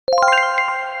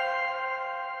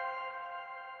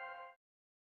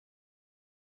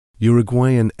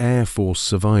Uruguayan Air Force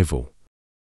survival.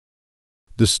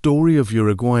 The story of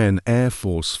Uruguayan Air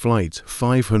Force Flight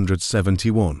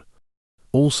 571,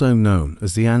 also known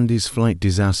as the Andes flight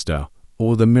disaster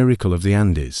or the miracle of the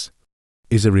Andes,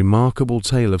 is a remarkable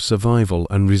tale of survival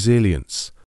and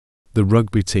resilience. The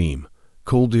rugby team,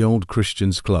 called the Old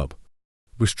Christians Club,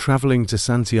 was traveling to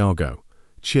Santiago,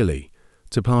 Chile,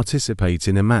 to participate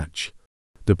in a match.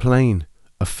 The plane,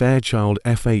 a Fairchild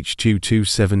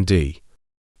FH227D,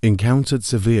 encountered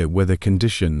severe weather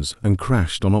conditions and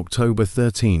crashed on October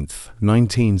 13,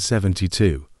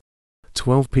 1972.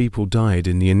 12 people died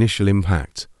in the initial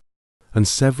impact, and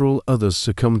several others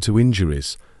succumbed to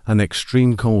injuries and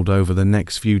extreme cold over the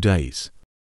next few days.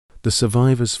 The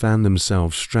survivors found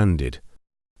themselves stranded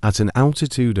at an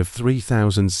altitude of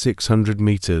 3,600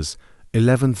 meters,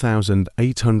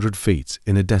 11,800 feet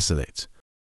in a desolate,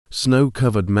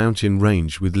 snow-covered mountain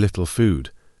range with little food,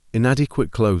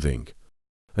 inadequate clothing,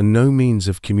 and no means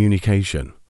of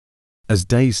communication. As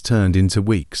days turned into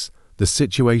weeks, the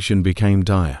situation became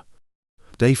dire.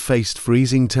 They faced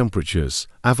freezing temperatures,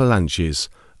 avalanches,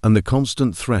 and the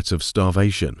constant threat of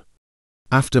starvation.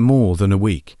 After more than a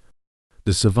week,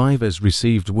 the survivors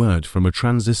received word from a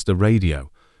transistor radio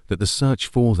that the search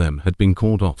for them had been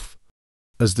called off,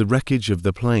 as the wreckage of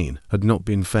the plane had not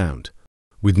been found.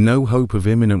 With no hope of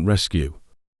imminent rescue,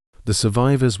 the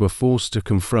survivors were forced to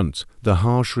confront the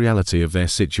harsh reality of their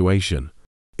situation.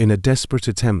 In a desperate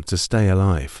attempt to stay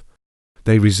alive,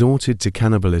 they resorted to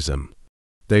cannibalism.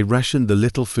 They rationed the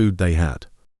little food they had,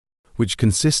 which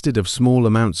consisted of small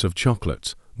amounts of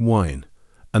chocolate, wine,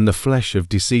 and the flesh of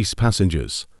deceased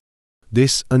passengers.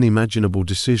 This unimaginable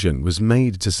decision was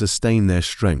made to sustain their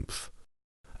strength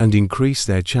and increase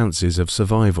their chances of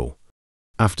survival.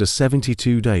 After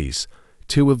 72 days,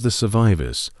 two of the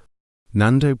survivors,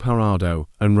 Nando Parado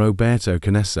and Roberto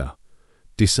Canessa,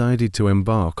 decided to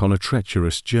embark on a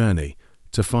treacherous journey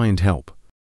to find help.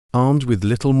 Armed with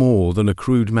little more than a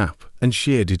crude map and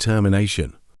sheer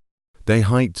determination, they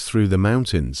hiked through the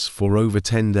mountains for over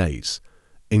 10 days,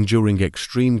 enduring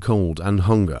extreme cold and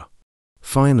hunger.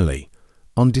 Finally,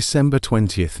 on December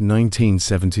 20,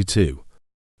 1972,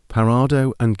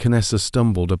 Parado and Canessa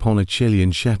stumbled upon a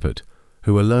Chilean shepherd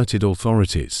who alerted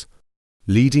authorities,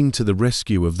 leading to the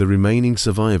rescue of the remaining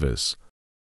survivors.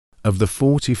 Of the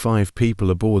 45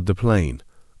 people aboard the plane,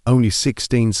 only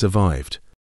 16 survived.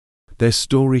 Their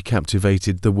story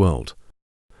captivated the world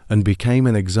and became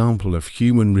an example of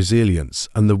human resilience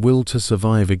and the will to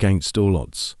survive against all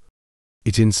odds.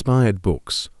 It inspired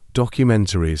books,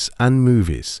 documentaries, and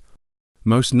movies,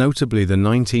 most notably the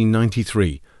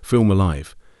 1993 film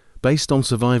Alive, based on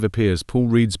survivor Piers Paul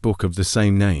Reed's book of the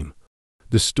same name.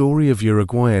 The story of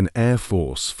Uruguayan Air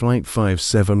Force Flight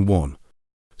 571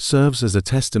 serves as a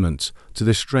testament to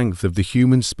the strength of the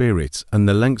human spirit and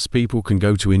the lengths people can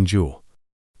go to endure,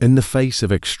 in the face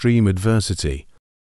of extreme adversity,